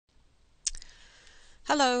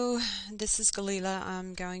Hello, this is Galila.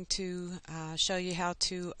 I'm going to show you how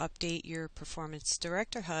to update your Performance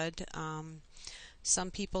Director HUD.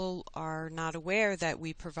 Some people are not aware that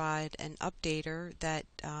we provide an updater that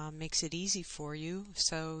makes it easy for you,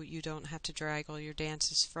 so you don't have to drag all your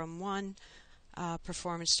dances from one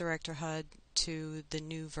Performance Director HUD to the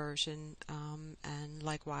new version, and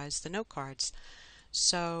likewise the note cards.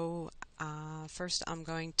 So first I'm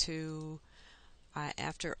going to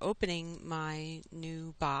after opening my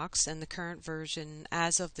new box, and the current version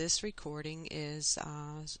as of this recording is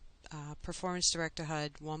Performance Director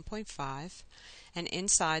HUD 1.5, and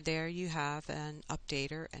inside there you have an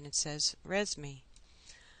updater and it says Res Me.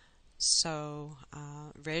 So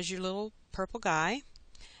res your little purple guy,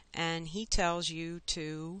 and he tells you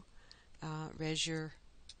to res your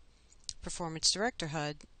Performance Director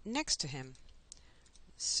HUD next to him.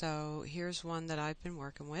 So here's one that I've been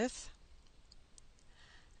working with.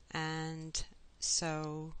 And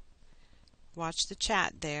so watch the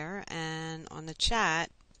chat there, and on the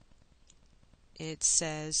chat it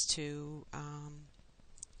says to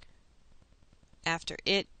after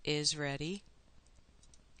it is ready,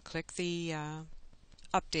 click the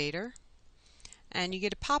updater, and you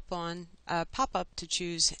get a pop-up to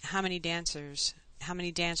choose how many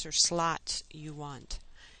dancer slots you want.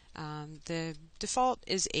 The default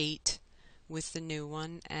is 8 with the new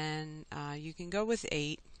one, and you can go with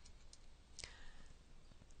 8.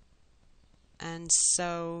 And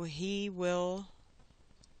so he will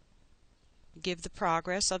give the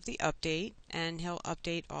progress of the update, and he'll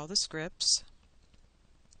update all the scripts.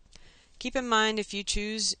 Keep in mind, if you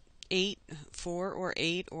choose 8, 4 or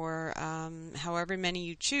 8, or however many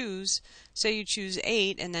you choose, say you choose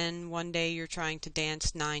 8 and then one day you're trying to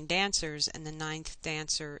dance 9 dancers and the 9th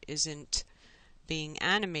dancer isn't being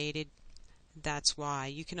animated, that's why.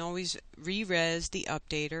 You can always re-res the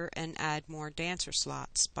updater and add more dancer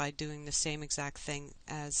slots by doing the same exact thing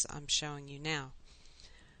as I'm showing you now.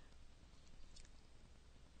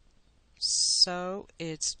 So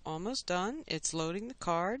it's almost done. It's loading the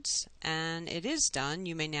cards, and it is done.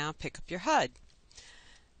 You may now pick up your HUD.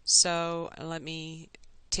 So let me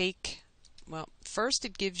first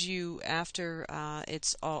it gives you, after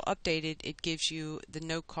it's all updated, it gives you the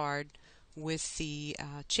note card with the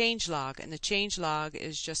change log, and the change log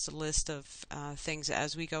is just a list of things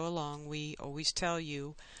as we go along. We always tell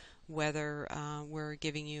you whether we're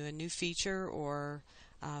giving you a new feature or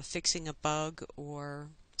fixing a bug or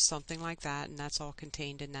something like that, and that's all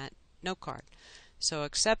contained in that note card. So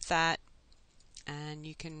accept that and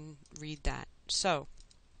you can read that. So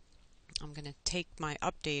I'm going to take my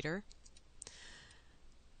updater,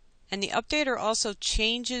 and the updater also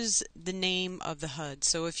changes the name of the HUD.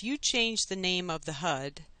 So if you change the name of the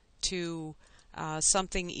HUD to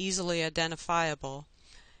something easily identifiable,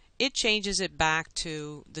 it changes it back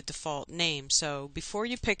to the default name. So before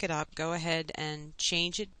you pick it up, go ahead and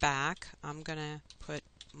change it back. I'm going to put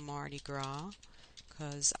Mardi Gras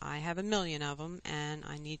because I have a million of them and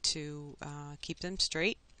I need to keep them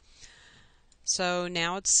straight. So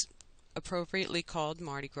now it's appropriately called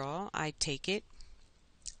Mardi Gras. I take it,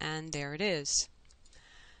 and there it is.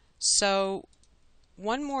 So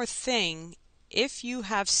one more thing, if you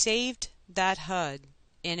have saved that HUD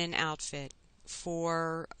in an outfit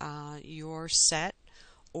for your set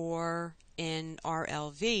or in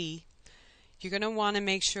RLV, you're going to want to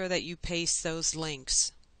make sure that you paste those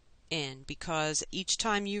links in, because each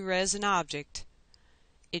time you res an object,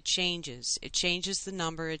 it changes. It changes the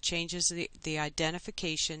number, it changes the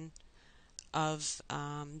identification of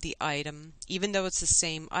the item, even though it's the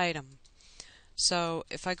same item. So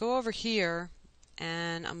if I go over here,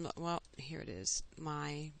 and here it is,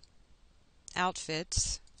 my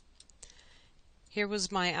outfits. Here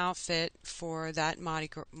was my outfit for that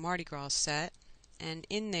Mardi Gras set, and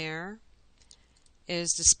in there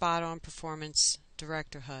is the Spot On Performance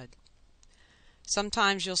Director HUD.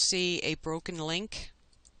 Sometimes you'll see a broken link.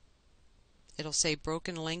 It'll say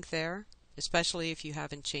broken link there, especially if you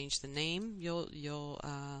haven't changed the name. You'll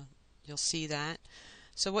see that.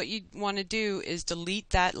 So what you want to do is delete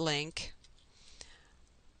that link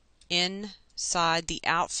inside the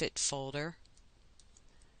outfit folder.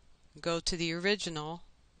 Go to the original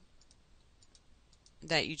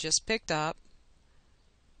that you just picked up.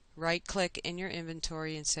 Right click in your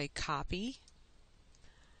inventory and say copy.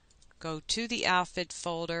 Go to the outfit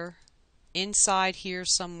folder. Inside here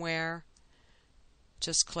somewhere,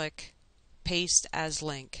 just click paste as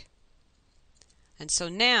link. And so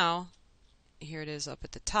now, here it is up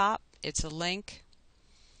at the top, it's a link.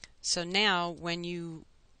 So now when you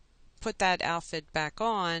put that outfit back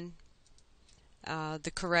on,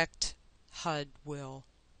 the correct HUD will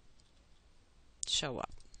show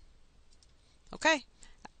up. Okay,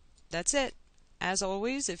 that's it. As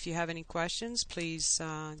always, if you have any questions, please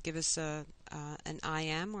give us an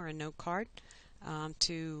IM or a note card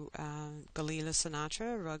to Galila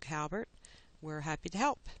Sinatra, Rug Halbert. We're happy to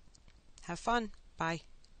help. Have fun. Bye.